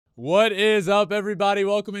What is up, everybody?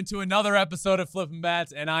 Welcome into another episode of Flippin'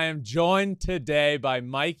 Bats, and I am joined today by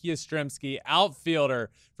Mike Yastrzemski,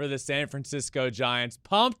 outfielder for the San Francisco Giants.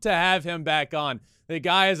 Pumped to have him back on. The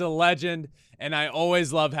guy is a legend, and I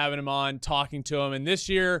always love having him on, talking to him. And this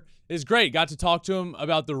year is great. Got to talk to him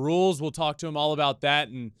about the rules. We'll talk to him all about that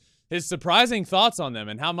and his surprising thoughts on them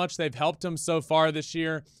and how much they've helped him so far this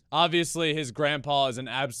year. Obviously, his grandpa is an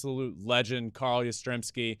absolute legend, Carl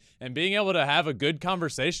Yastrzemski, and being able to have a good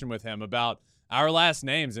conversation with him about our last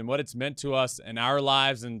names and what it's meant to us in our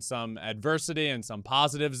lives and some adversity and some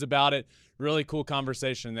positives about it. Really cool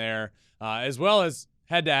conversation there, as well as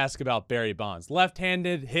had to ask about Barry Bonds.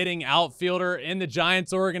 Left-handed hitting outfielder in the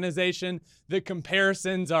Giants organization. The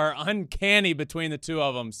comparisons are uncanny between the two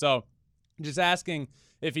of them. So just asking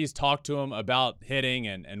if he's talked to him about hitting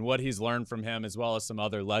and what he's learned from him, as well as some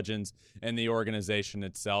other legends in the organization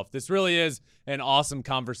itself. This really is an awesome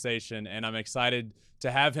conversation, and I'm excited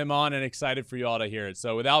to have him on and excited for you all to hear it.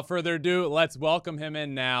 So without further ado, let's welcome him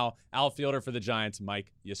in now, outfielder for the Giants,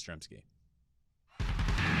 Mike Yastrzemski.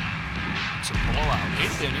 It's a blowout,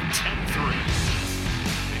 8th inning, 10-3.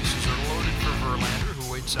 Bases are loaded for Verlander,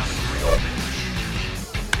 who waits on a 3-0 pitch.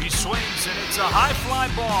 He swings, and it's a high fly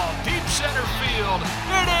ball, deep center field.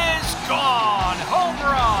 It is gone! Home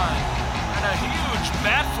run! And a huge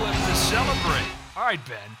bat flip to celebrate. All right,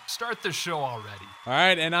 Ben, start the show already. All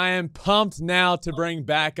right, and I am pumped now to bring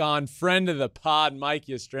back on friend of the pod, Mike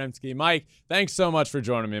Yastrzemski. Mike, thanks so much for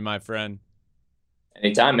joining me, my friend.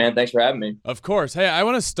 Anytime, man. Thanks for having me. Of course. Hey, I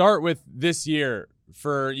want to start with this year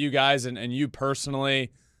for you guys and you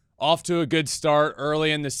personally. Off to a good start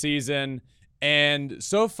early in the season. And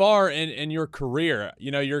so far in your career,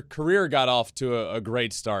 your career got off to a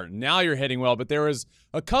great start. Now you're hitting well, but there was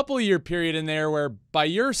a couple-year period in there where, by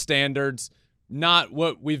your standards, not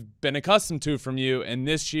what we've been accustomed to from you. And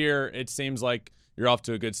this year, it seems like you're off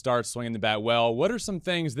to a good start, swinging the bat well. What are some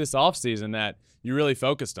things this offseason that you really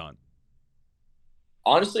focused on?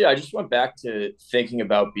 Honestly, I just went back to thinking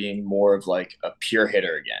about being more of like a pure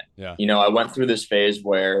hitter again. Yeah. I went through this phase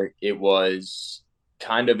where it was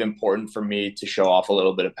kind of important for me to show off a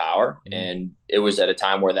little bit of power. Mm-hmm. And it was at a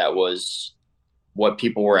time where that was what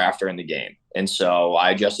people were after in the game. And so I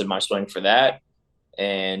adjusted my swing for that.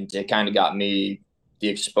 And it kind of got me the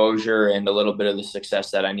exposure and a little bit of the success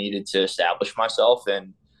that I needed to establish myself.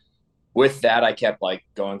 And with that, I kept like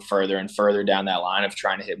going further and further down that line of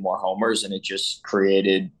trying to hit more homers. And it just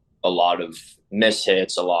created a lot of miss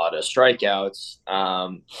hits, a lot of strikeouts.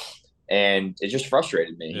 And it just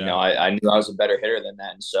frustrated me. Yeah. I knew I was a better hitter than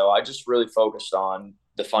that. And so I just really focused on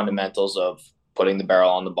the fundamentals of putting the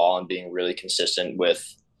barrel on the ball and being really consistent with,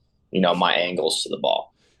 my angles to the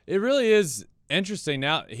ball. It really is interesting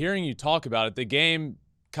now hearing you talk about it. The game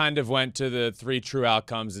kind of went to the 3 true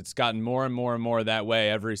outcomes. It's gotten more and more and more that way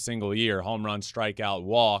every single year. Home run, strikeout,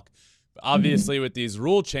 walk, obviously with these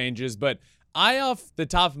rule changes. But I, off the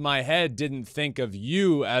top of my head, didn't think of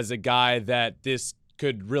you as a guy that this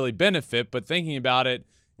could really benefit, but thinking about it,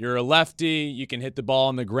 you're a lefty, you can hit the ball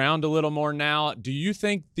on the ground a little more now. Do you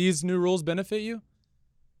think these new rules benefit you?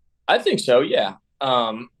 I think so, yeah.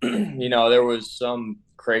 There was some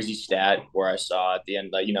crazy stat where I saw at the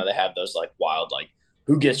end, they have those like wild, like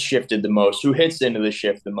who gets shifted the most, who hits into the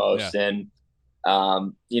shift the most. Yeah.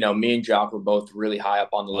 And, me and Jock were both really high up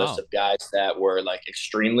on the list of guys that were like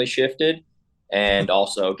extremely shifted and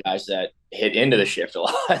also guys that hit into the shift a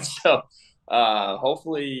lot. So,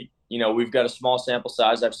 hopefully, we've got a small sample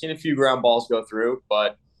size. I've seen a few ground balls go through,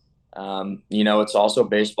 but, it's also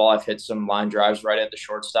baseball. I've hit some line drives right at the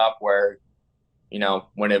shortstop where,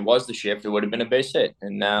 when it was the shift, it would have been a base hit.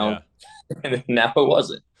 And now, now it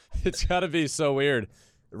wasn't. It's got to be so weird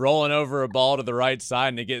rolling over a ball to the right side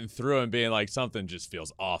and it getting through and being like, something just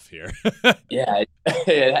feels off here. Yeah,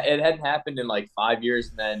 it hadn't happened in like 5 years.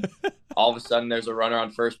 And then all of a sudden there's a runner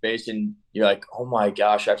on first base and you're like, oh my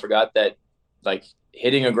gosh, I forgot that like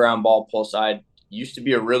hitting a ground ball pull side used to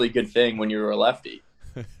be a really good thing when you were a lefty.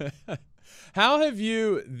 How have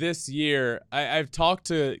you this year, I've talked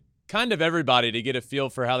to kind of everybody to get a feel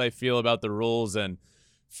for how they feel about the rules. And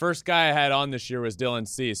first guy I had on this year was Dylan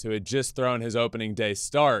Cease, who had just thrown his opening day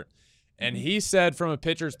start. And he said from a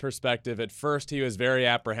pitcher's perspective, at first he was very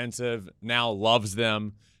apprehensive, now loves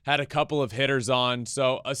them, had a couple of hitters on.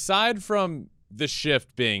 So aside from the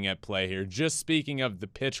shift being at play here, just speaking of the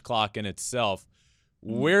pitch clock in itself,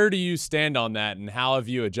 where do you stand on that and how have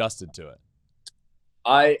you adjusted to it?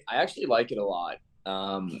 I actually like it a lot.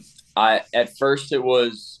 At first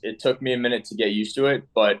it took me a minute to get used to it,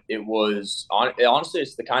 but honestly,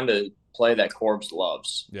 it's the kind of play that Corbs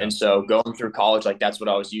loves. Yeah. And so going through college, like that's what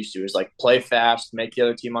I was used to, is like play fast, make the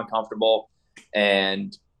other team uncomfortable.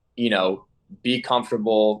 And, be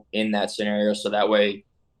comfortable in that scenario. So that way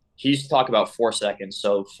he's talking about 4 seconds.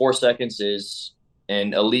 So 4 seconds is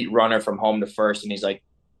an elite runner from home to first. And he's like,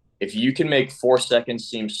 if you can make 4 seconds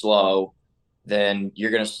seem slow, then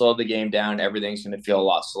you're going to slow the game down. Everything's going to feel a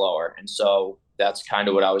lot slower. And so that's kind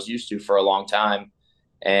of what I was used to for a long time.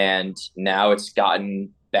 And now it's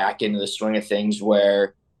gotten back into the swing of things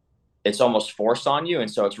where it's almost forced on you.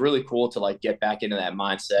 And so it's really cool to like get back into that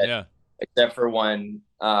mindset. Yeah. Except for when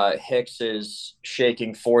Hicks is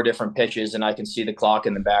shaking 4 different pitches and I can see the clock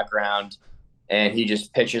in the background and he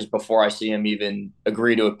just pitches before I see him even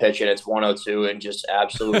agree to a pitch and it's 102 and just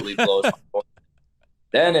absolutely blows my voice.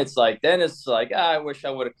 Then it's like, I wish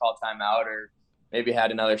I would have called timeout or maybe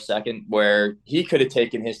had another second where he could have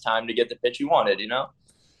taken his time to get the pitch he wanted,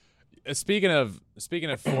 Speaking of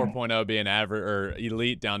 4.0 being average or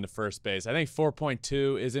elite down to first base, I think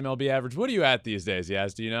 4.2 is MLB average. What are you at these days,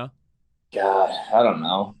 Yaz? Do you know? God, I don't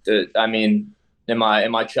know. I mean, am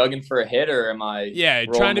I chugging for a hit or am I? Yeah,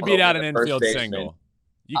 trying to beat out an infield single.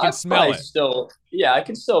 You can smell it. I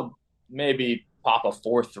can still maybe pop a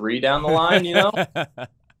 4.3 down the line.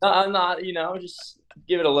 I'm not. Just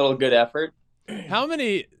give it a little good effort. How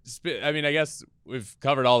many? I mean, I guess we've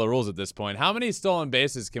covered all the rules at this point. How many stolen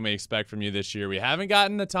bases can we expect from you this year? We haven't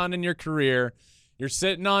gotten a ton in your career. You're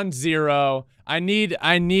sitting on 0. I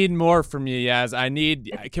need more from you,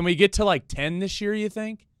 Yaz. Can we get to like 10 this year, you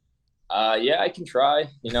think? Yeah, I can try.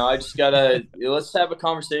 I just gotta let's have a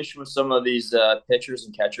conversation with some of these pitchers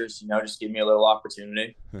and catchers. Just give me a little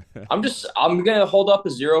opportunity. I'm gonna hold up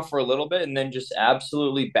a 0 for a little bit and then just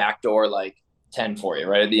absolutely backdoor like 10 for you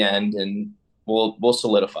right at the end, and we'll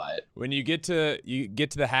solidify it. When you get to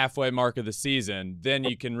the halfway mark of the season, then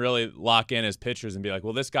you can really lock in as pitchers and be like,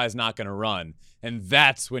 well, this guy's not going to run, and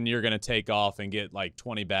that's when you're going to take off and get like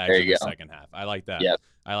 20 bags in the second half. I like that. Yep.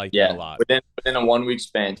 I like that a lot. Within a 1 week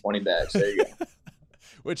span, 20 bags. There you go.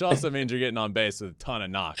 Which also means you're getting on base with a ton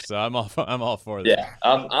of knocks. So I'm all for that. Yeah,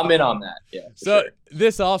 I'm in on that. Yeah. So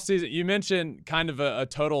this offseason, you mentioned kind of a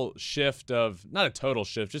total shift not a total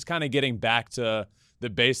shift, just kind of getting back to the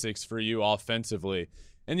basics for you offensively.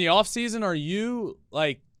 In the offseason, are you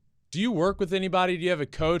do you work with anybody? Do you have a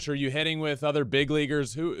coach? Are you hitting with other big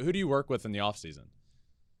leaguers? Who do you work with in the offseason?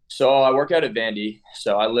 So I work out at Vandy.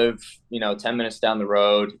 So I live, 10 minutes down the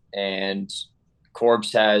road, and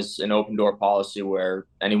Corbs has an open door policy where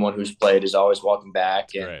anyone who's played is always welcome back.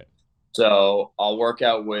 And Right. So I'll work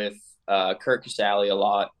out with Kurt Casale a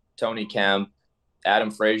lot, Tony Kemp,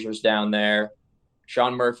 Adam Frazier's down there.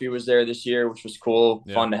 Sean Murphy was there this year, which was cool,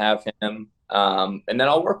 fun to have him. And then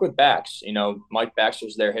I'll work with Bax. Mike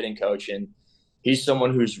Baxter's their hitting coach, and he's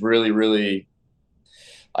someone who's really, really –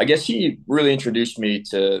 I guess he really introduced me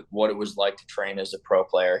to what it was like to train as a pro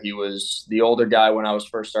player. He was the older guy when I was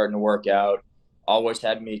first starting to work out, always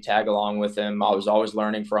had me tag along with him. I was always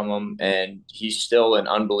learning from him, and he's still an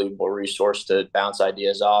unbelievable resource to bounce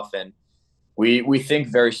ideas off. And we think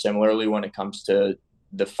very similarly when it comes to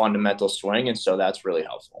the fundamental swing, and so that's really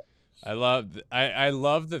helpful. I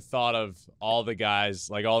love the thought of all the guys,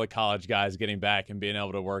 like all the college guys, getting back and being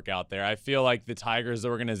able to work out there. I feel like the Tigers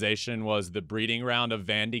organization was the breeding ground of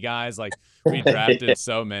Vandy guys. Like we drafted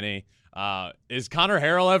so many. Is Connor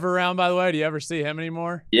Harrell ever around, by the way? Do you ever see him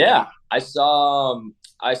anymore? Yeah, I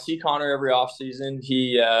see Connor every offseason.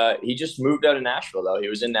 He just moved out of Nashville, though. He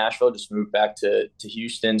was in Nashville, just moved back to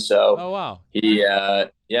Houston. So oh wow,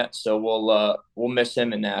 so we'll miss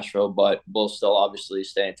him in Nashville, but we'll still obviously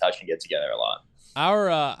stay in touch and get together a lot.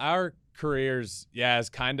 Our careers, is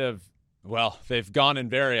kind of, well, they've gone in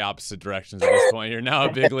very opposite directions at this point. You're now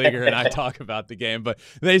a big leaguer, and I talk about the game, but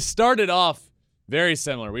they started off very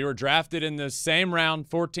similar. We were drafted in the same round,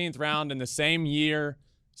 14th round, in the same year.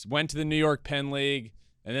 Went to the New York Penn League,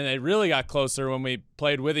 and then they really got closer when we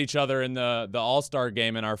played with each other in the All-Star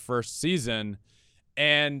game in our first season.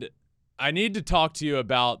 And I need to talk to you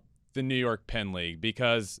about the New York Penn League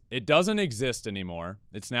because it doesn't exist anymore.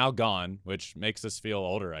 It's now gone, which makes us feel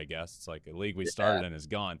older, I guess. It's like a league we started in is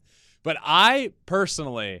gone. But I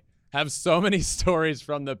personally have so many stories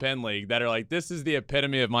from the Penn League that are like, this is the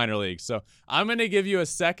epitome of minor league. So I'm going to give you a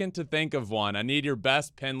second to think of one. I need your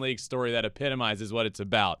best Penn League story that epitomizes what it's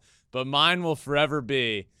about. But mine will forever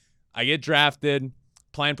be, I get drafted,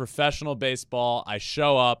 playing professional baseball. I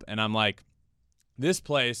show up, and I'm like, this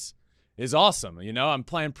place is awesome. I'm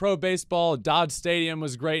playing pro baseball. Dodge Stadium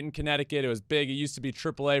was great in Connecticut. It was big. It used to be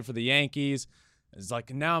AAA for the Yankees. It's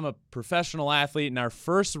like, now I'm a professional athlete. In our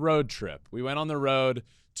first road trip, we went on the road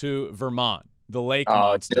to Vermont, the Lake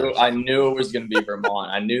Monsters. I knew it was going to be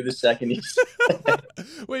Vermont. I knew the second you said.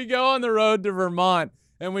 We go on the road to Vermont,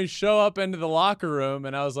 And we show up into the locker room,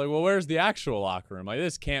 and I was like, well, where's the actual locker room? Like,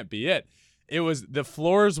 this can't be it. The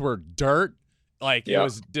floors were dirt. Like, It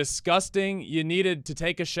was disgusting. You needed to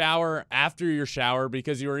take a shower after your shower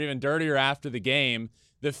because you were even dirtier after the game.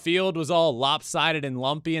 The field was all lopsided and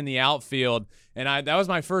lumpy in the outfield. And that was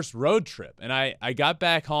my first road trip. And I got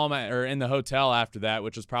back home or in the hotel after that,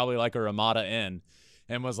 which was probably like a Ramada Inn,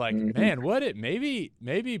 and was like, man,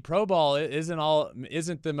 maybe pro ball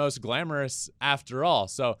isn't the most glamorous after all.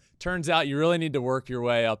 So turns out you really need to work your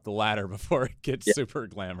way up the ladder before it gets super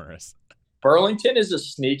glamorous. Burlington is a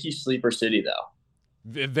sneaky sleeper city, though.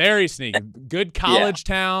 Very sneaky. Good college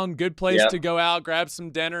town, good place to go out, grab some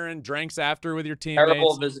dinner and drinks after with your teammates.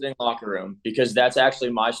 Terrible visiting locker room, because that's actually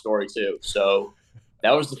my story too. So that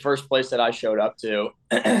was the first place that I showed up to.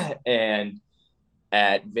 And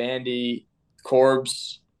at Vandy,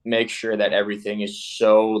 Corbs makes sure that everything is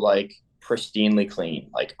so like pristinely clean,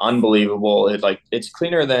 like unbelievable. It's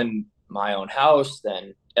cleaner than my own house,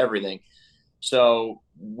 than everything. So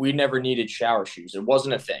we never needed shower shoes. It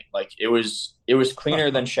wasn't a thing. Like it was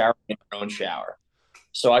cleaner than showering in our own shower.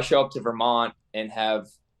 So I show up to Vermont and have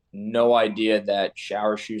no idea that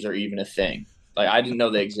shower shoes are even a thing. Like I didn't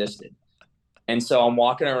know they existed. And so I'm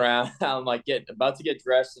walking around, I'm like about to get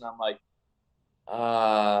dressed, and I'm like,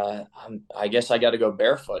 I guess I got to go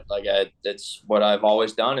barefoot. Like it's what I've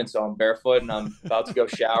always done. And so I'm barefoot and I'm about to go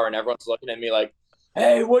shower, and everyone's looking at me like,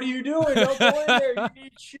 hey, what are you doing? Don't go in there. You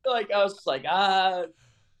need shoes. Like I was just like,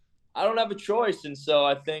 I don't have a choice. And so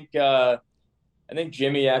I think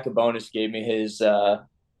Jimmy Yacobonis gave me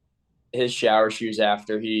his shower shoes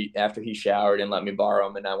after he showered and let me borrow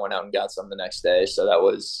them, and I went out and got some the next day. So that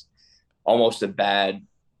was almost a bad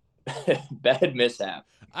mishap.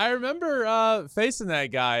 I remember facing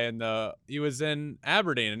that guy, and he was in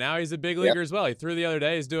Aberdeen, and now he's a big leaguer as well. He threw the other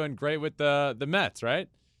day. He's doing great with the Mets, right?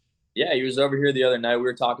 Yeah, he was over here the other night. We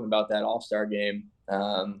were talking about that All-Star game.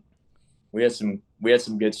 We had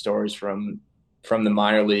some good stories from the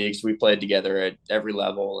minor leagues. We played together at every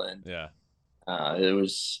level, and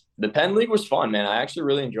the Penn League was fun, man. I actually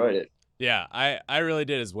really enjoyed it. Yeah, I really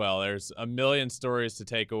did as well. There's a million stories to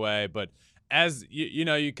take away, but as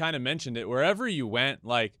you kind of mentioned it, wherever you went,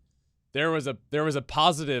 like there was a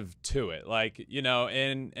positive to it. Like,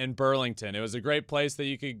 in Burlington, it was a great place that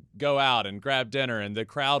you could go out and grab dinner, and the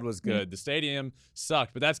crowd was good. The stadium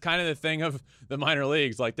sucked, but that's kind of the thing of the minor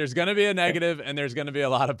leagues. Like there's going to be a negative and there's going to be a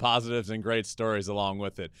lot of positives and great stories along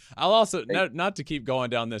with it. I'll also, not to keep going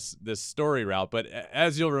down this story route, but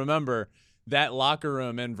as you'll remember, that locker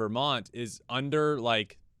room in Vermont is under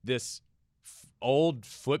like this old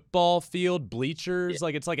football field bleachers.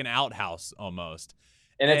 Like it's like an outhouse almost.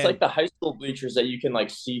 And it's like the high school bleachers that you can like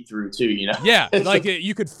see through too, Yeah, like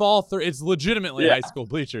you could fall through. It's legitimately high school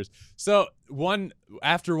bleachers. So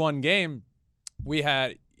after one game, we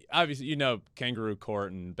had obviously Kangaroo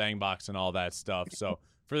Court and Bang Box and all that stuff. So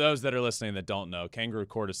for those that are listening that don't know, Kangaroo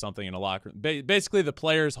Court is something in a locker room. Basically, the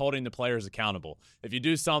players holding the players accountable. If you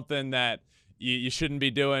do something that you shouldn't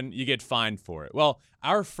be doing, you get fined for it. Well,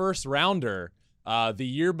 our first rounder. The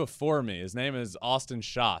year before me, his name is Austin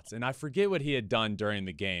Schatz, and I forget what he had done during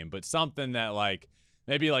the game, but something that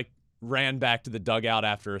maybe ran back to the dugout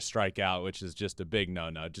after a strikeout, which is just a big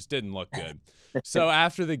no-no. It just didn't look good. So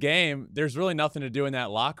after the game, there's really nothing to do in that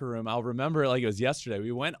locker room. I'll remember it like it was yesterday.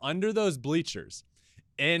 We went under those bleachers,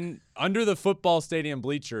 under the football stadium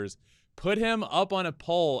bleachers, put him up on a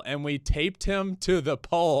pole, and we taped him to the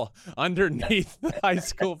pole underneath the high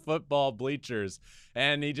school football bleachers.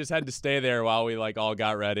 And he just had to stay there while we all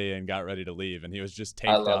got ready to leave. And he was just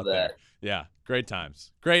taped out there. Yeah, great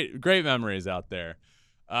times. Great memories out there.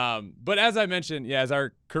 But as I mentioned, as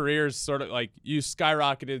our careers sort of you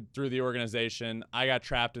skyrocketed through the organization. I got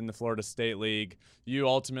trapped in the Florida State League. You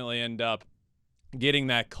ultimately end up getting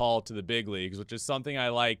that call to the big leagues, which is something I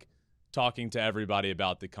like talking to everybody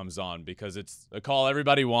about that comes on, because it's a call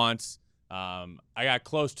everybody wants. I got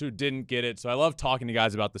close to, didn't get it. So I love talking to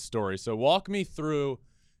guys about the story. So walk me through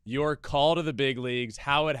your call to the big leagues,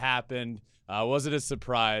 how it happened. Was it a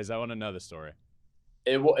surprise? I want to know the story.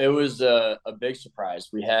 It was a big surprise.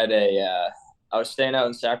 We had I was staying out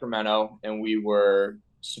in Sacramento, and we were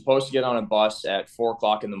supposed to get on a bus at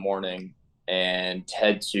 4:00 in the morning and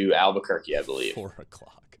head to Albuquerque, I believe. 4:00.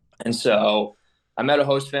 And so I'm at a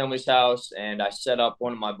host family's house, and I set up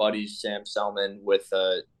one of my buddies, Sam Selman, with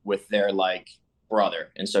their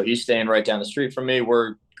brother. And so he's staying right down the street from me.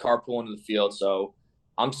 We're carpooling to the field. So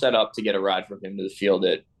I'm set up to get a ride from him to the field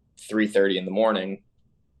at 3:30 in the morning.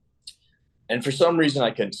 And for some reason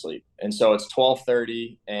I couldn't sleep. And so it's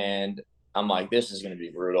 12:30, and I'm like, this is going to be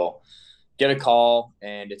brutal. Get a call,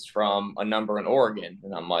 and it's from a number in Oregon.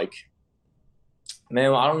 And I'm like,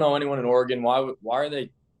 Man, I don't know anyone in Oregon. Why are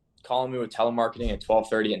they calling me with telemarketing at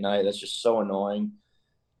 12:30 at night? That's just so annoying.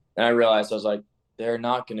 And I realized I was like, they're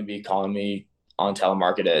not going to be calling me on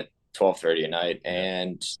telemarket at 12:30 at night. Yeah.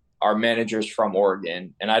 And our manager's from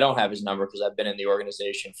Oregon, and I don't have his number because I've been in the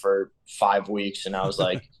organization for 5 weeks, and I was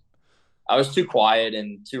like, I was too quiet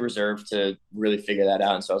and too reserved to really figure that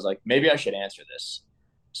out. And so I was like, maybe I should answer this.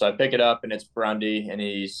 So I pick it up, and it's Grundy, and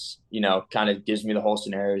he's, kind of gives me the whole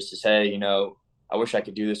scenario. He says, hey, I wish I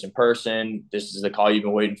could do this in person. This is the call you've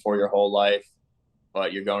been waiting for your whole life,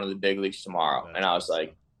 but you're going to the big leagues tomorrow. And I was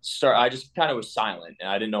like, I just kind of was silent, and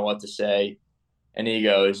I didn't know what to say. And he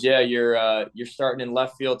goes, yeah, you're starting in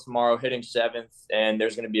left field tomorrow, hitting seventh, and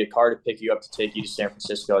there's going to be a car to pick you up to take you to San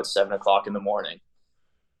Francisco at 7:00 in the morning.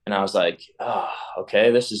 And I was like, oh, okay,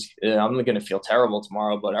 I'm going to feel terrible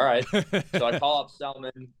tomorrow, but all right. So I call up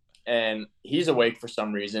Selman, and he's awake for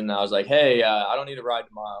some reason. And I was like, hey, I don't need a ride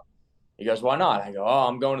tomorrow. He goes, why not? I go, oh,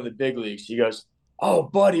 I'm going to the big leagues. He goes, oh,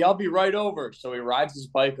 buddy, I'll be right over. So he rides his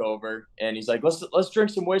bike over, and he's like, let's drink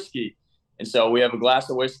some whiskey. And so we have a glass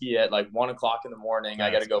of whiskey at like 1:00 in the morning. That's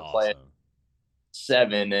I got to go awesome. play at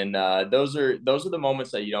 7. And those are the moments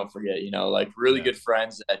that you don't forget, like really good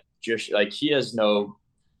friends that just like, he has no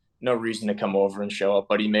reason to come over and show up,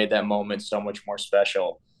 but he made that moment so much more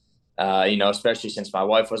special. Especially since my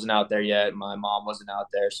wife wasn't out there yet, my mom wasn't out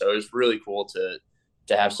there. So it was really cool to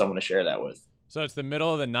have someone to share that with. So it's the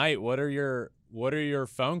middle of the night. What are your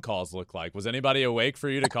phone calls look like? Was anybody awake for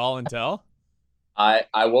you to call and tell?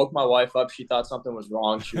 I woke my wife up. She thought something was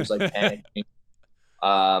wrong. She was like panicking.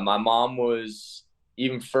 My mom was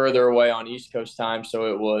even further away on East Coast time,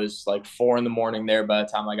 so it was like 4 a.m. there by the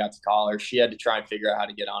time I got to call her. She had to try and figure out how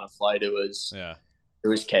to get on a flight. It was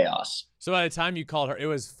chaos. So by the time you called her, it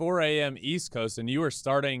was 4 a.m. East Coast, and you were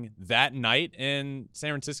starting that night in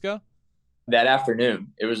San Francisco? That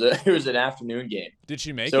afternoon. It was an afternoon game. Did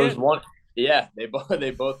she make it? So it was one. Yeah, they both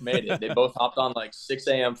made it. They both hopped on like 6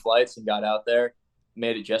 a.m. flights and got out there,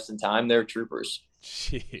 made it just in time. They're troopers.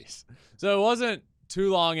 Jeez. So it wasn't too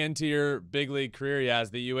long into your big league career,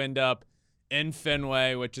 Yaz, that you end up in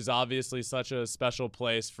Fenway, which is obviously such a special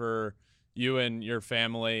place for you and your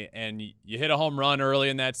family, and you hit a home run early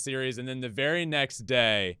in that series, and then the very next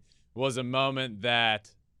day was a moment that,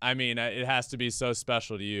 I mean, it has to be so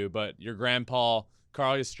special to you, but your grandpa,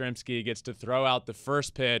 Carl Yastrzemski, gets to throw out the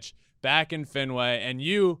first pitch back in Fenway, and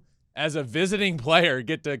you, as a visiting player,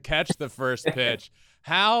 get to catch the first pitch.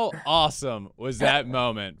 How awesome was that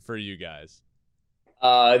moment for you guys?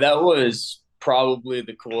 That was probably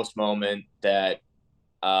the coolest moment that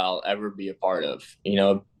I'll ever be a part of.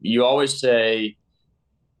 You always say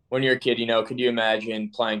when you're a kid, could you imagine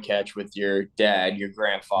playing catch with your dad, your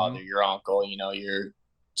grandfather, your uncle, you're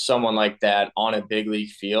someone like that on a big league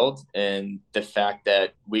field. And the fact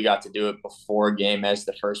that we got to do it before a game as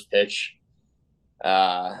the first pitch,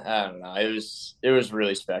 I don't know. It was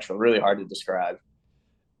really special, really hard to describe.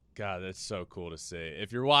 God, that's so cool to see.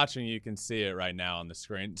 If you're watching, you can see it right now on the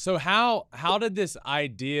screen. So how did this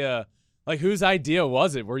idea, like whose idea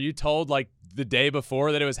was it? Were you told like the day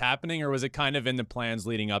before that it was happening, or was it kind of in the plans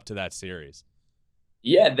leading up to that series?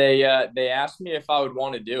 Yeah, they asked me if I would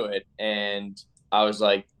want to do it, and I was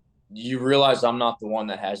like, you realize I'm not the one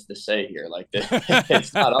that has the say here. Like,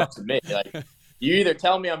 it's not up to me. Like, you either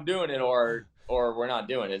tell me I'm doing it or we're not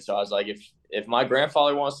doing it. So I was like, if my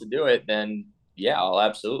grandfather wants to do it, then yeah, I'll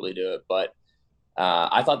absolutely do it. But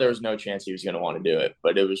I thought there was no chance he was going to want to do it,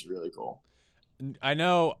 but it was really cool. I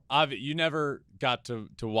know you never got to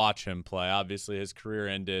watch him play. Obviously, his career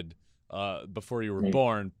ended before you were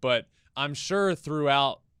born, but I'm sure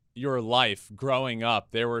throughout your life growing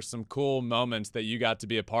up, there were some cool moments that you got to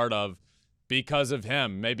be a part of because of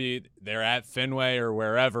him. Maybe they're at Fenway or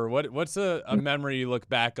wherever. What's a memory you look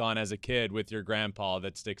back on as a kid with your grandpa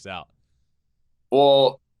that sticks out?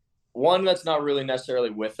 Well, one that's not really necessarily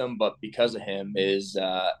with him, but because of him is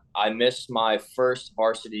I missed my first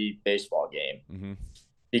varsity baseball game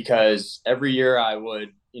because every year I would,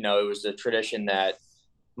 it was a tradition that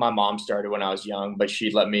my mom started when I was young, but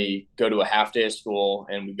she'd let me go to a half day of school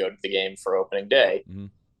and we'd go to the game for opening day.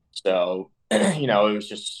 So, it was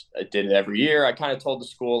just, I did it every year. I kind of told the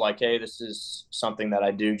school like, hey, this is something that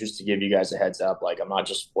I do just to give you guys a heads up. Like, I'm not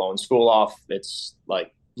just blowing school off. It's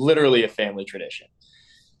like literally a family tradition.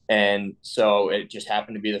 And so it just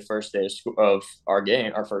happened to be the first day of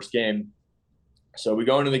our first game. So we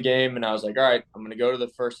go into the game and I was like, all right, I'm going to go to the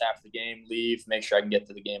first half of the game, leave, make sure I can get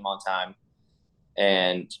to the game on time.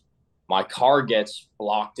 And my car gets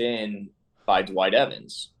blocked in by Dwight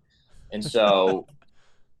Evans. And so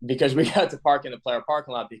because we got to park in the player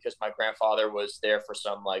parking lot because my grandfather was there for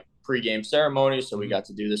some like pregame ceremony. So we got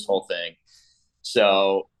to do this whole thing.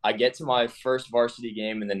 So I get to my first varsity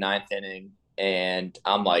game in the ninth inning, and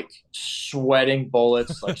I'm like sweating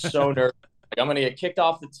bullets, like so nervous. Like I'm gonna get kicked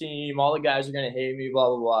off the team. All the guys are gonna hate me. Blah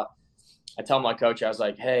blah blah. I tell my coach, I was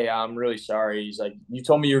like, "Hey, I'm really sorry." He's like, "You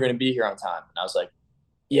told me you were gonna be here on time," and I was like,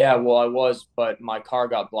 "Yeah, well, I was, but my car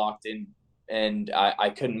got blocked in, and I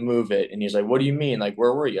couldn't move it." And he's like, "What do you mean? Like,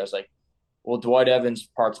 where were you?" I was like, "Well, Dwight Evans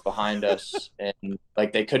parks behind us, and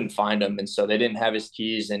like they couldn't find him, and so they didn't have his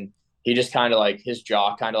keys." And he just kind of like his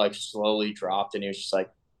jaw kind of like slowly dropped, and he was just like,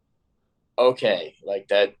 "Okay, like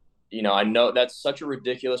that." I know that's such a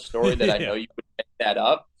ridiculous story that I know Yeah. you would pick that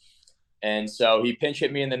up. And so he pinch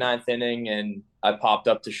hit me in the ninth inning, and I popped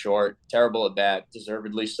up to short. Terrible at bat,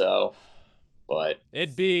 deservedly so. But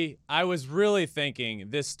I was really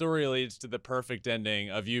thinking this story leads to the perfect ending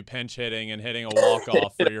of you pinch hitting and hitting a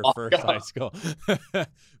walk-off for your first high school.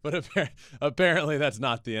 But apparently that's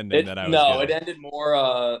not the ending that I was no, getting. it ended more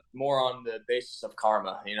on the basis of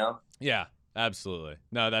karma, Yeah, absolutely.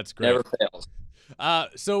 No, that's great. Never fails.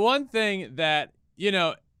 So one thing that,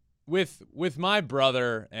 with my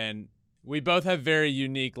brother, and we both have very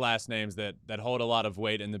unique last names that hold a lot of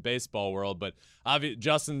weight in the baseball world, but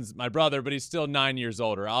Justin's my brother, but he's still 9 years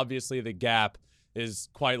older. Obviously, the gap is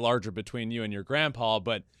quite larger between you and your grandpa,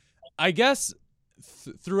 but I guess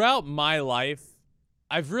throughout my life,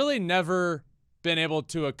 I've really never been able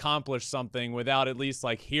to accomplish something without at least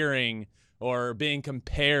like hearing or being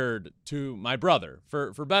compared to my brother,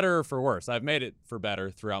 for better or for worse. I've made it for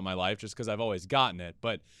better throughout my life just because I've always gotten it,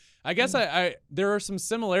 but I guess there are some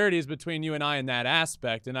similarities between you and I in that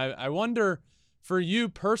aspect, and I wonder, for you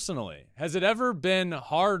personally, has it ever been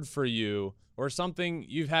hard for you or something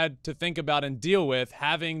you've had to think about and deal with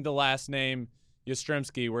having the last name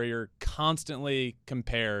Yastrzemski, where you're constantly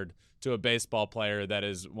compared to a baseball player that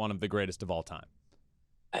is one of the greatest of all time?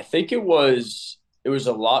 I think it was a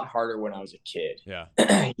lot harder when I was a kid. Yeah.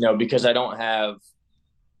 Because I don't have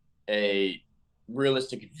a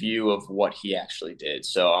realistic view of what he actually did.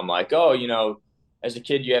 So I'm like, oh, as a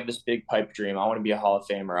kid, you have this big pipe dream. I want to be a Hall of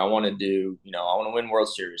Famer. I want to I want to win World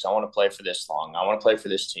Series. I want to play for this long. I want to play for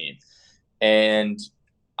this team. And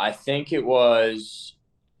I think it was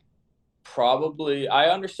probably, I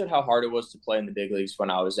understood how hard it was to play in the big leagues when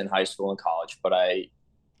I was in high school and college, but I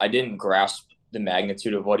didn't grasp the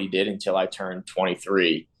magnitude of what he did until I turned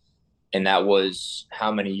 23. And that was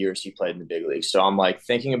how many years he played in the big leagues. So I'm like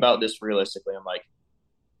thinking about this realistically. I'm like,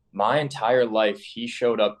 my entire life, he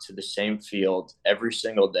showed up to the same field every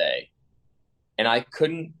single day. And I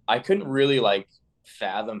couldn't really like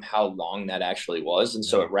fathom how long that actually was. And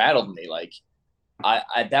so it rattled me. Like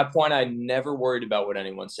at that point, I never worried about what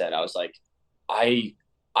anyone said. I was like, I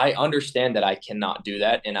understand that I cannot do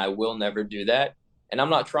that, and I will never do that. And I'm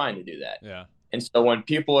not trying to do that. Yeah. And so when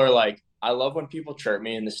people are like, I love when people chirp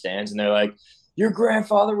me in the stands and they're like, your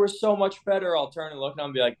grandfather was so much better. I'll turn and look and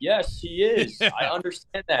I'll be like, yes, he is. Yeah. I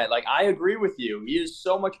understand that. Like, I agree with you. He is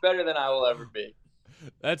so much better than I will ever be.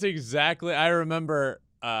 That's exactly. I remember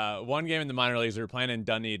one game in the minor leagues. We were playing in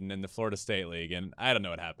Dunedin in the Florida State League, and I don't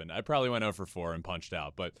know what happened. I probably went 0 for 4 and punched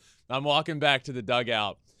out. But I'm walking back to the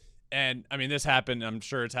dugout, and I mean, this happened. I'm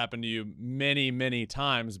sure it's happened to you many, many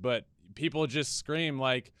times. But people just scream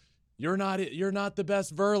like, "You're not the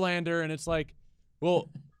best Verlander," and it's like, well.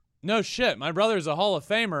 No shit. My brother's a Hall of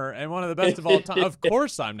Famer and one of the best of all time. Of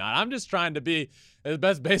course I'm not. I'm just trying to be the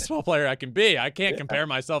best baseball player I can be. I can't compare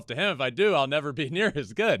myself to him. If I do, I'll never be near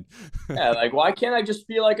as good. Yeah, like, why can't I just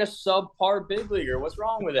be like a subpar big leaguer? What's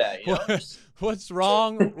wrong with that? What's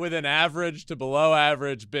wrong with an average to below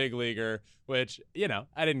average big leaguer, which,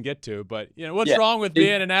 I didn't get to, but, what's wrong with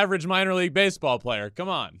being an average minor league baseball player? Come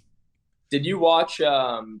on. Did you watch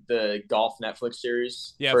the golf Netflix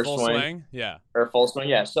series? Yeah, First Full Swing. Yeah. Or Full Swing,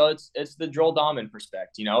 yeah. So it's the Joel Dahman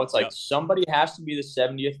perspective. It's like somebody has to be the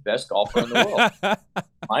 70th best golfer in the world.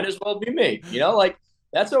 Might as well be me. Like,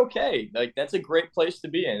 that's okay. Like, that's a great place to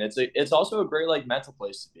be in. It's also a great like mental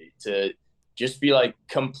place to be, to just be like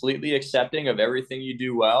completely accepting of everything you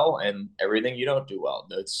do well and everything you don't do well.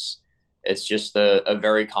 It's just a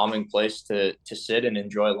very calming place to sit and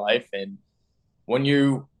enjoy life. And when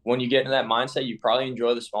you get into that mindset, you probably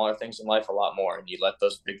enjoy the smaller things in life a lot more, and you let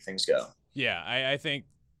those big things go. Yeah, I think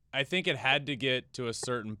it had to get to a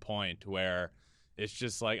certain point where it's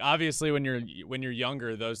just like, obviously when you're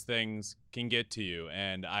younger, those things can get to you,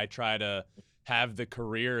 and I try to have the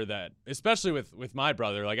career that, especially with my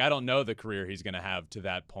brother, like, I don't know the career he's going to have to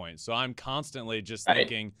that point. So I'm constantly just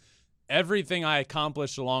thinking everything I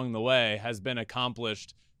accomplished along the way has been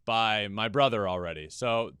accomplished by my brother already.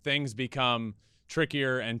 So things become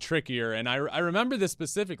trickier and trickier. And I remember this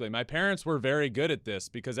specifically. My parents were very good at this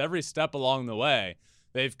because every step along the way,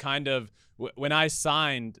 they've kind of when I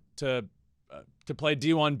signed to play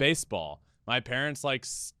D1 baseball, my parents like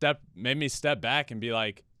made me step back and be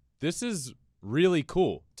like, this is really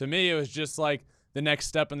cool. To me, it was just like the next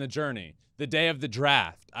step in the journey. The day of the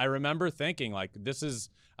draft, I remember thinking like,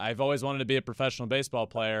 I've always wanted to be a professional baseball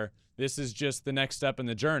player. This is just the next step in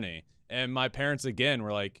the journey. And my parents again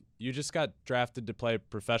were like, you just got drafted to play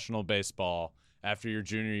professional baseball after your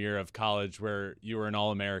junior year of college where you were an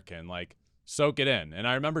All-American. Like, soak it in. And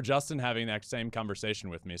I remember Justin having that same conversation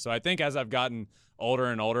with me. So I think as I've gotten older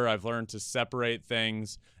and older, I've learned to separate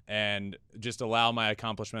things and just allow my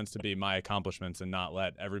accomplishments to be my accomplishments and not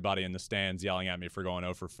let everybody in the stands yelling at me for going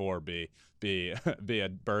 0 for 4 be a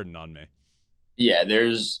burden on me. Yeah,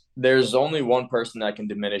 there's only one person that can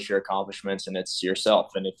diminish your accomplishments, and it's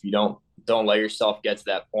yourself. And if you don't let yourself get to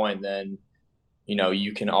that point, then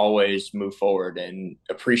you can always move forward and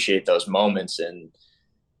appreciate those moments. And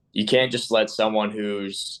you can't just let someone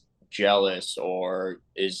who's jealous or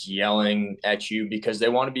is yelling at you because they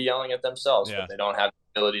want to be yelling at themselves, but they don't have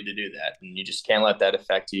the ability to do that. And you just can't let that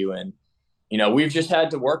affect you. And, we've just had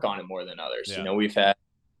to work on it more than others. Yeah. We've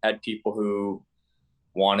had people who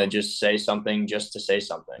want to just say something just to say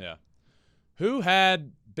something. Yeah. Who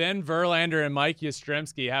had Ben Verlander and Mike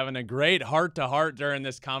Yastrzemski having a great heart-to-heart during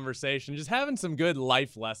this conversation, just having some good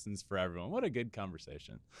life lessons for everyone. What a good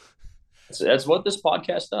conversation. That's what this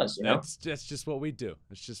podcast does, That's just what we do.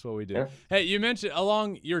 It's just what we do. Yeah. Hey, you mentioned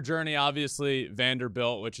along your journey, obviously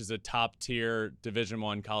Vanderbilt, which is a top-tier Division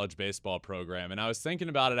I college baseball program. And I was thinking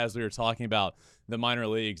about it as we were talking about the minor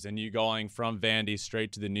leagues and you going from Vandy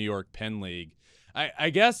straight to the New York Penn League. I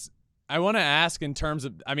guess I want to ask in terms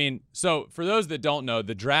of, so for those that don't know,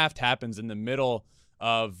 the draft happens in the middle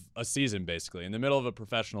of a season, basically, in the middle of a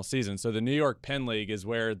professional season. So the New York Penn League is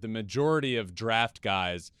where the majority of draft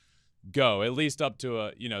guys go, at least up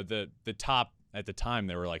to the top. At the time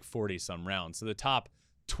there were like 40 some rounds, so the top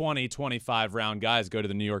 20-25 round guys go to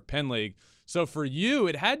the New York Penn League. So for you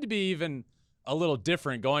it had to be even a little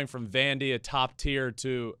different going from Vandy, a top tier,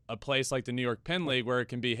 to a place like the New York Penn League where it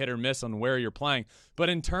can be hit or miss on where you're playing. But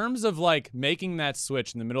in terms of like making that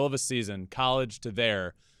switch in the middle of a season, college to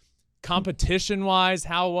there, competition wise,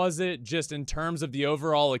 how was it just in terms of the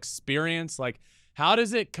overall experience? Like, how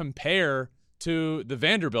does it compare to the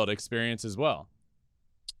Vanderbilt experience as well?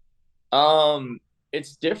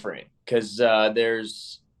 It's different because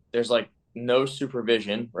there's like no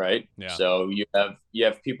supervision, right? Yeah. So you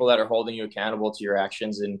have people that are holding you accountable to your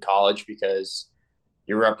actions in college because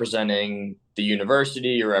you're representing the university,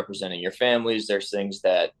 you're representing your families. There's things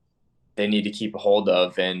that they need to keep a hold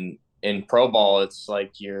of, and in pro ball, it's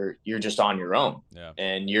like you're just on your own,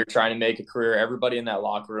 and you're trying to make a career. Everybody in that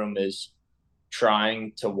locker room is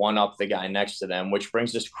trying to one up the guy next to them, which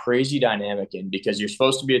brings this crazy dynamic in because you're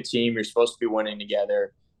supposed to be a team, you're supposed to be winning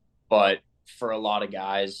together, but for a lot of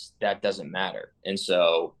guys that doesn't matter. And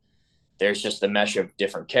so there's just a mesh of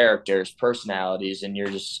different characters, personalities, and you're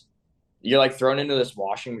like thrown into this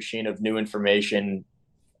washing machine of new information,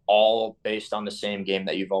 all based on the same game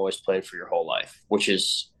that you've always played for your whole life, which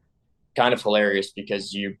is kind of hilarious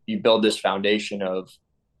because you build this foundation of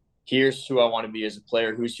here's who I want to be as a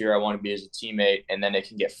player, who's here I want to be as a teammate, and then it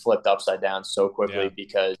can get flipped upside down so quickly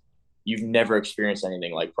because you've never experienced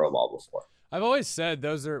anything like pro ball before. I've always said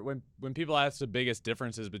those are when people ask the biggest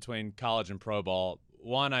differences between college and pro ball,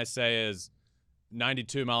 one I say is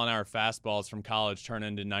 92-mile-an-hour fastballs from college turn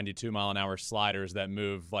into 92-mile-an-hour sliders that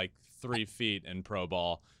move like 3 feet in pro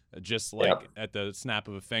ball, just like at the snap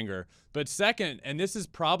of a finger. But second, and this was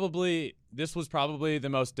probably the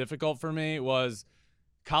most difficult for me, was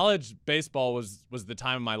college baseball was the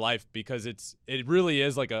time of my life because it really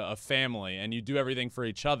is like a family and you do everything for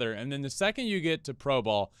each other. And then the second you get to pro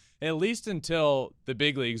ball, at least until the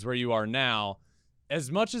big leagues where you are now,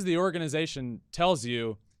 as much as the organization tells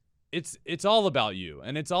you, it's all about you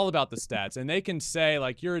and it's all about the stats. And they can say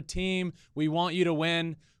like, you're a team, we want you to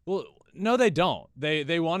win. Well, no, they don't.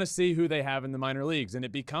 They want to see who they have in the minor leagues. And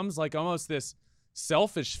it becomes like almost this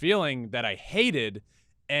selfish feeling that I hated.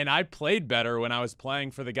 And I played better when I was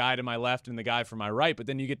playing for the guy to my left and the guy for my right. But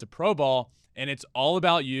then you get to pro ball and it's all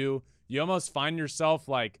about you. You almost find yourself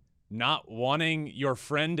like not wanting your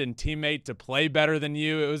friend and teammate to play better than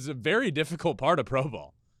you. It was a very difficult part of pro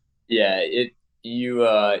ball. Yeah, you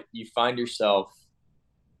find yourself,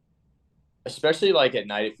 especially like at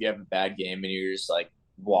night, if you have a bad game and you're just like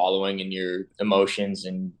wallowing in your emotions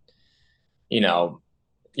and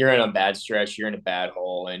you're in a bad stretch, you're in a bad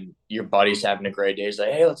hole, and your buddy's having a great day. He's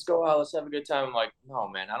like, hey, let's go out, let's have a good time. I'm like, no,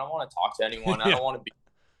 man, I don't want to talk to anyone. I don't want to be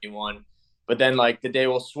with anyone. But then like the day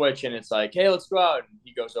will switch and it's like, hey, let's go out. And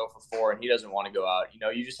he goes 0 for 4 and he doesn't want to go out.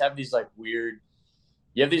 You just have these like weird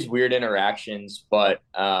you have these weird interactions, but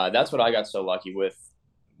that's what I got so lucky with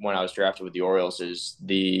when I was drafted with the Orioles is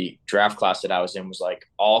the draft class that I was in was like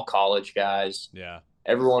all college guys. Yeah.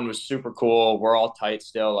 Everyone was super cool. We're all tight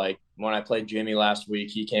still. Like when I played Jimmy last week,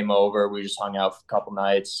 he came over. We just hung out for a couple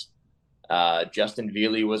nights. Justin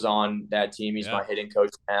Veely was on that team. He's my hitting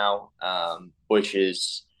coach now, which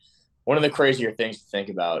is one of the crazier things to think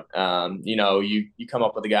about. You come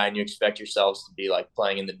up with a guy and you expect yourselves to be like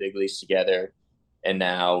playing in the big leagues together. And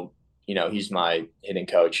now, he's my hitting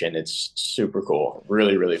coach and it's super cool.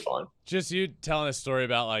 Really, really fun. Just you telling a story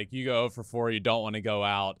about like you go 0 for 4, you don't want to go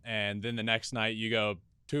out. And then the next night you go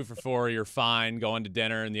 2 for 4, you're fine going to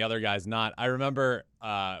dinner and the other guy's not. I remember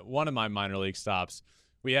one of my minor league stops.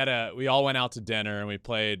 We all went out to dinner and we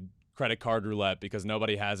played credit card roulette because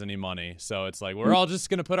nobody has any money. So it's like we're all just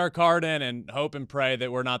going to put our card in and hope and pray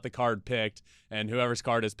that we're not the card picked, and whoever's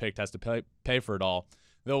card is picked has to pay for it all.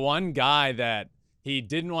 The one guy that he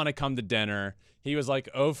didn't want to come to dinner, he was like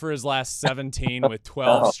 0 for his last 17 with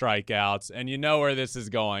 12 strikeouts, and you know where this is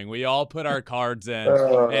going. We all put our cards in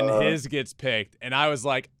and his gets picked, and I was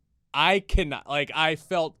like, I cannot, like I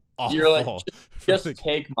felt awful. You're like, just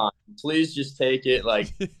take mine. Please just take it.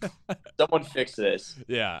 Like, someone fix this.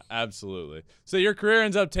 Yeah, absolutely. So your career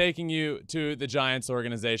ends up taking you to the Giants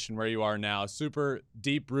organization where you are now. Super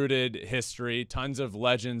deep-rooted history, tons of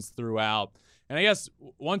legends throughout. And I guess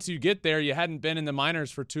once you get there, you hadn't been in the minors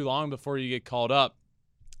for too long before you get called up.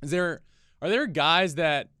 Are there guys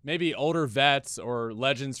that maybe older vets or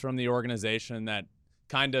legends from the organization that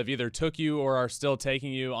kind of either took you or are still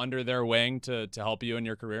taking you under their wing to help you in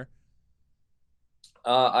your career?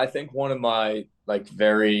 I think one of my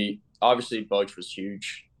obviously Boch was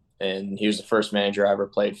huge, and he was the first manager I ever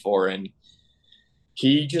played for, and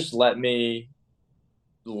he just let me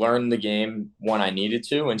learn the game when I needed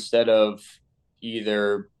to instead of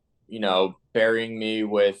either, burying me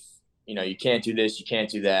with, you can't do this, you can't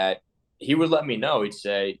do that. He would let me know. He'd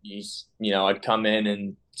say, I'd come in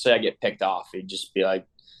and say I get picked off. He'd just be like,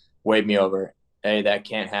 wave me over. Hey, that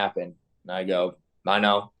can't happen. And I go, I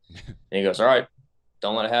know. And he goes, all right,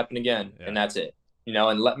 don't let it happen again. Yeah. And that's it,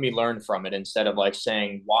 and let me learn from it instead of like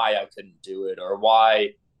saying why I couldn't do it or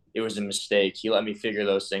why it was a mistake. He let me figure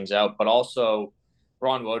those things out. But also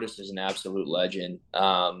Ron Wotus is an absolute legend.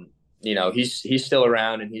 He's still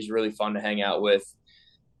around and he's really fun to hang out with.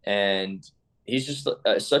 And he's just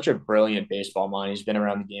such a brilliant baseball mind. He's been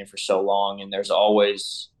around the game for so long, and there's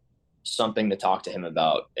always something to talk to him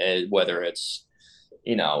about, whether it's,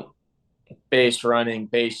 base running,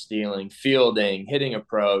 base stealing, fielding, hitting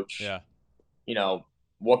approach,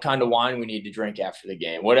 what kind of wine we need to drink after the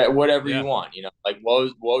game, whatever you want, like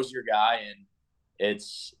Wo's your guy. And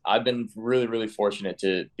I've been really, really fortunate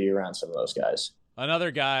to be around some of those guys.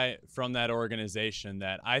 Another guy from that organization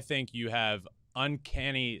that I think you have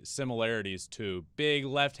uncanny similarities to. Big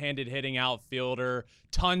left-handed hitting outfielder,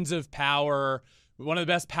 tons of power, one of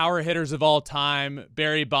the best power hitters of all time,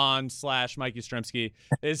 Barry Bonds / Mike Yastrzemski.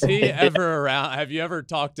 Is he ever around? Have you ever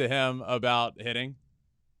talked to him about hitting?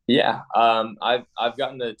 Yeah, I've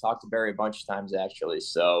gotten to talk to Barry a bunch of times actually.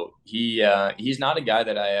 So he's not a guy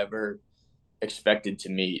that I ever expected to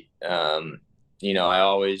meet. I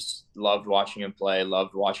always loved watching him play,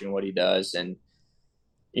 loved watching what he does, and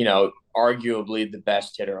arguably the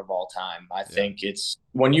best hitter of all time. I think it's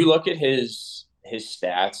when you look at his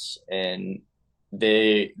stats, and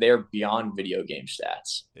they're beyond video game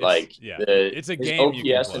stats. It's a game.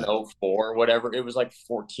 OPS in 04, whatever, it was like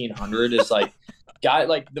 1400. Is like guy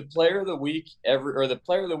like the player of the week the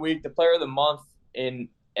player of the month in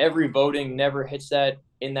every voting never hits that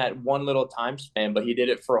in that one little time span, but he did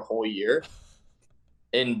it for a whole year,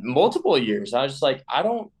 in multiple years. I was just like,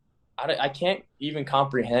 I can't even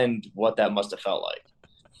comprehend what that must have felt like.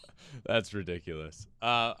 That's ridiculous.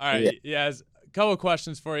 All right. Yes. A couple of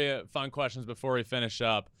questions for you, fun questions before we finish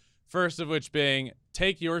up. First of which being,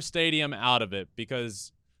 take your stadium out of it,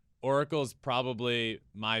 because Oracle's probably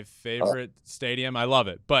my favorite stadium. I love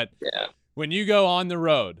it. But when you go on the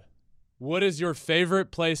road, what is your favorite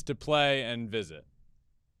place to play and visit?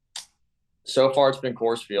 So far, it's been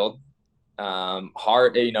Coors Field.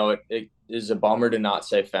 Hard, it is a bummer to not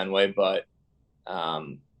say Fenway, but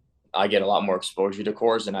I get a lot more exposure to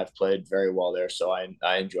Coors, and I've played very well there, so I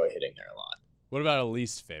enjoy hitting there a lot. What about a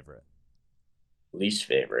least favorite? Least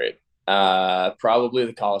favorite? Probably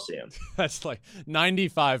the Coliseum. That's like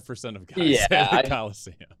 95% of guys say the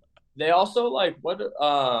Coliseum. They also what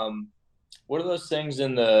are those things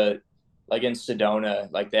in in Sedona?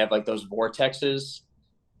 Like they have like those vortexes.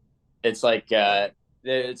 It's like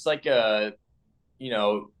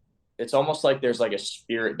it's almost like there's like a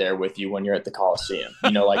spirit there with you when you're at the Coliseum.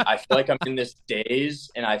 You know, like I feel like I'm in this daze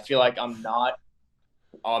and I feel like I'm not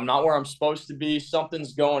where I'm supposed to be.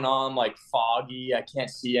 Something's going on, like foggy. I can't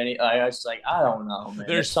see any. I was like, I don't know, man.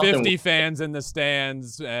 There's 50 fans in the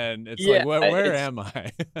stands, and it's yeah, like, where am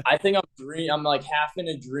I? I think I'm like half in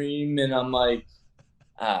a dream, and I'm like,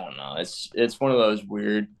 I don't know. It's one of those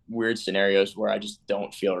weird scenarios where I just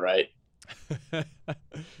don't feel right.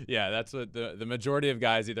 Yeah, that's what the majority of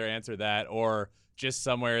guys either answer that or just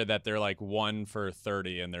somewhere that they're like 1 for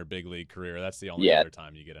 30 in their big league career. That's the only other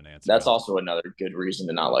time you get an answer. That's also another good reason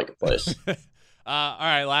to not like a place. All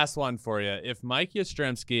right, last one for you. If Mike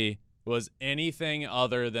Yastrzemski was anything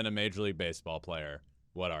other than a Major League Baseball player,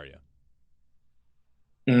 what are you?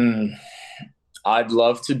 I'd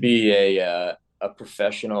love to be a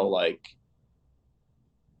professional, like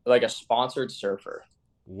a sponsored surfer.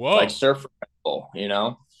 Whoa. Like surfer, you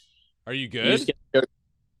know? Are you good?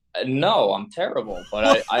 No, I'm terrible,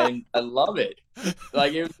 but I love it.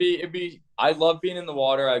 Like it'd be I love being in the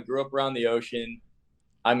water. I grew up around the ocean.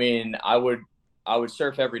 I mean, I would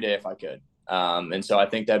surf every day if I could. And so I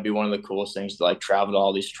think that'd be one of the coolest things to like travel to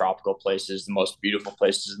all these tropical places, the most beautiful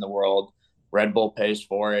places in the world. Red Bull pays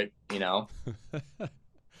for it, you know.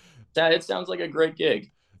 It sounds like a great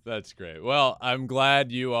gig. That's great. Well, I'm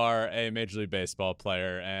glad you are a Major League Baseball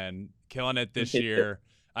player and killing it this year.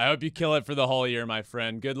 I hope you kill it for the whole year, my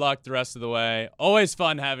friend. Good luck the rest of the way. Always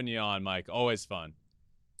fun having you on, Mike. Always fun.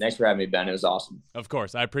 Thanks for having me, Ben. It was awesome. Of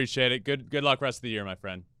course. I appreciate it. Good luck rest of the year, my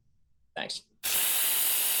friend. Thanks.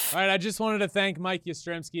 All right, I just wanted to thank Mike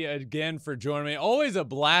Yastrzemski again for joining me. Always a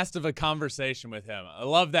blast of a conversation with him. I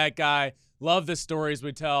love that guy. Love the stories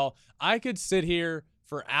we tell. I could sit here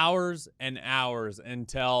for hours and hours and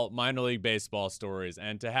tell minor league baseball stories,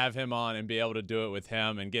 and to have him on and be able to do it with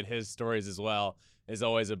him and get his stories as well is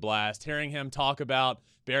always a blast. Hearing him talk about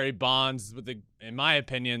Barry Bonds, in my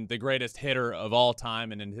opinion, the greatest hitter of all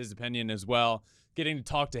time, and in his opinion as well, getting to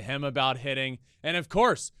talk to him about hitting. And of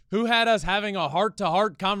course, who had us having a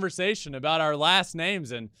heart-to-heart conversation about our last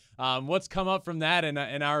names and what's come up from that in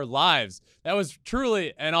our lives. That was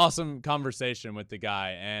truly an awesome conversation with the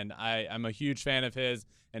guy, and I'm a huge fan of his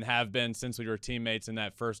and have been since we were teammates in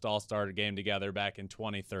that first All-Star game together back in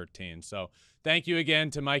 2013. So thank you again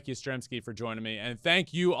to Mike Yastrzemski for joining me, and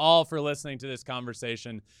thank you all for listening to this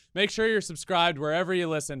conversation. Make sure you're subscribed wherever you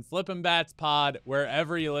listen. Flippin' Bats Pod,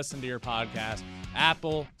 wherever you listen to your podcast.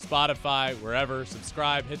 Apple, Spotify, wherever.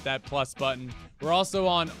 Subscribe, hit that plus button. We're also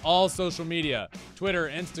on all social media, Twitter,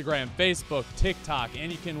 Instagram, Facebook, TikTok,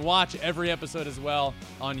 and you can watch every episode as well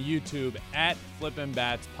on YouTube at Flippin'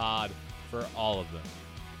 Bats Pod for all of them.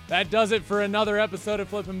 That does it for another episode of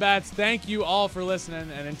Flippin' Bats. Thank you all for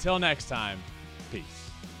listening, and until next time, peace.